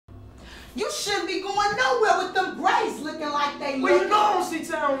You shouldn't be going nowhere with them braids looking like they look. Well, you know I don't see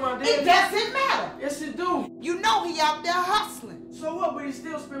time with my daddy. It doesn't matter. Yes, it do. You know he out there hustling. So what? But he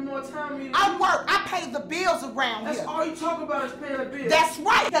still spend more time with me. I work. I pay the bills around That's here. all you talk about is paying the bills. That's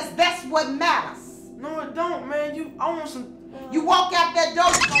right, because that's what matters. No, it don't, man. I want some... You walk out that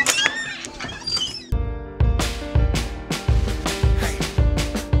door, you gonna...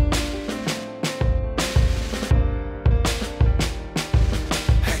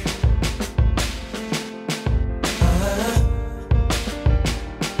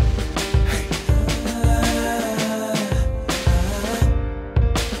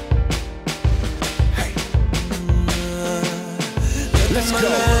 Let's go.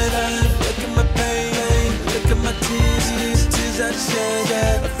 Look at my pain, look at my tears I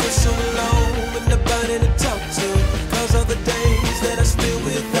shed. I feel so alone with nobody to talk to. Cause all the days that I spent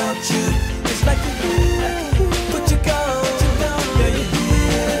without you, it's like you're here, but you're gone. Yeah, you're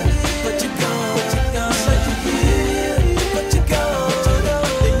here, but you're gone. It's like you're here, but you're gone.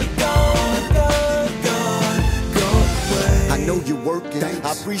 Then you're gone away. I know you're working. Thanks.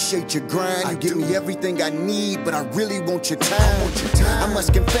 I appreciate your grind. You give me everything I need, but I really want your time. I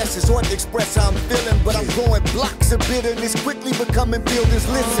must confess, it's hard to express how I'm feeling, but I'm growing blocks of bitterness, quickly becoming buildings.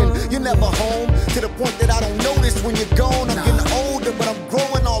 Listen, you're never home, to the point that I don't notice when you're gone. I'm getting older, but I'm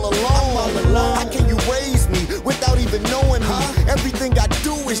growing all alone. How can you raise me without even knowing me? Everything I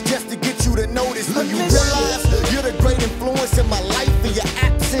do is just to get you to notice me. You realize you're the great influence in my life, and your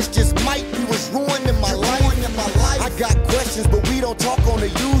absence just might be what's ruining my life. I got questions, but we don't talk on the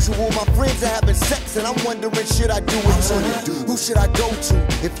usual. My friends are having sex, and I'm wondering, should I do it to you? Who should I go to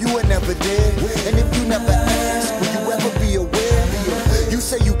if you were never there? And if you never ask, will you ever be aware? You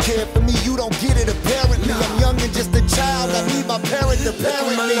say you care for me, you don't get it apparently. I'm young and just a child, I need my parent to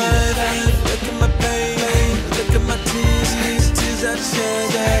parent me. Look at my pain, look at my tears I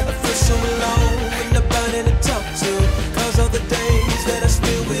shed. I feel so alone with nobody to talk to. Cause all the days that I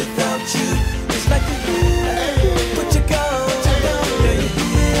spent without you, it's like you're here, but you're gone. Yeah, you're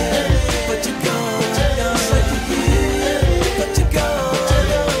here, but you're gone. It's like you're here, but you're gone.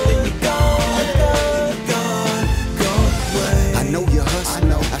 Then you're gone away. I know you're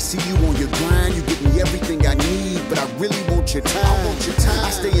hustling, I see you on your grind. You give me everything I need, but I really want your time. I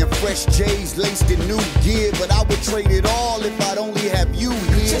stay in fresh J's, laced in new gear, but I would trade it all if I'd only have you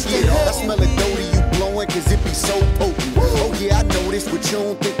here. I smell a doty you blowing, cause it be so potent. Oh yeah, I know this, but you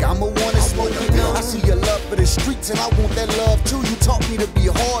don't think I'ma wanna smoke it. I see your love for the streets, and I want that love too. You taught me to be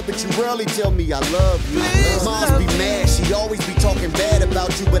hard, but you rarely tell me I love you. Moms be mad, she always be talking bad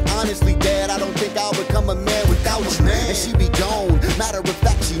about you, but honestly, Dad, I don't think I'll become a man without you. And she be gone, matter of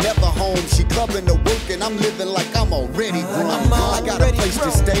fact, she never home. She clubbing to work, and I'm living like I'm already grown. I got a place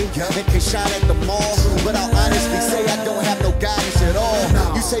to stay and can shine at the mall, but I'll honestly say I don't have no guidance at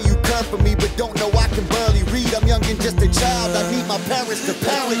all. You say you care for me, but don't know I can barely read. I'm young and just a child, I need my parents to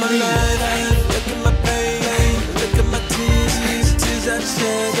parent me. Look at my pain, look at my tears I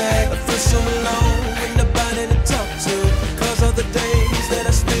shed. I feel so alone with nobody to talk to. Cause all the days that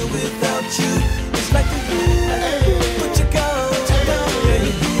I spent without you, it's like you're here, but you're gone. Yeah,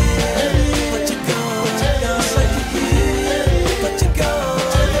 you're here, but you're gone. It's like you're here, but you're gone.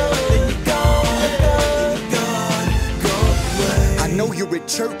 Then you're gone away. I know you're at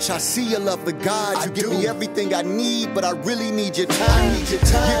church, I see your love for God. You give me everything I need, but I really need your time.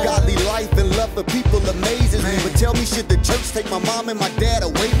 Your godly life and love for people amazes me. But tell me, should the church take my mom and my dad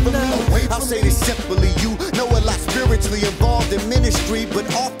away from me? I'll say this simply, you know a lot spiritually involved in ministry, but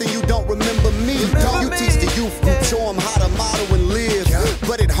often you don't remember me. You teach the youth group, show them how to model and live,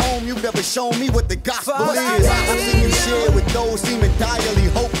 but at home you've never shown me what the gospel is. I've seen you share with those seeming direly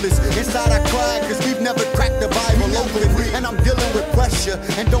hopeless. Inside I cry, cause we've never cracked the Bible open, and I'm dealing with pressure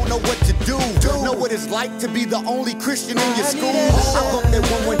and don't know what to do. Know what it's like to be the only Christian in your school. I bump that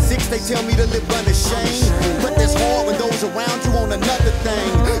 116, they tell me to live unashamed, but that's hard when those around you on another thing.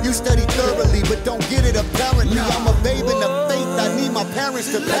 You study thoroughly, but don't get it apparently. I'm a babe in the faith, I need my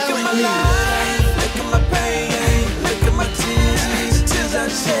parents to parent me. Look at my pain, look at my tears I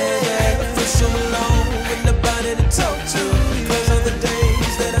shed. I feel so alone with nobody to talk to.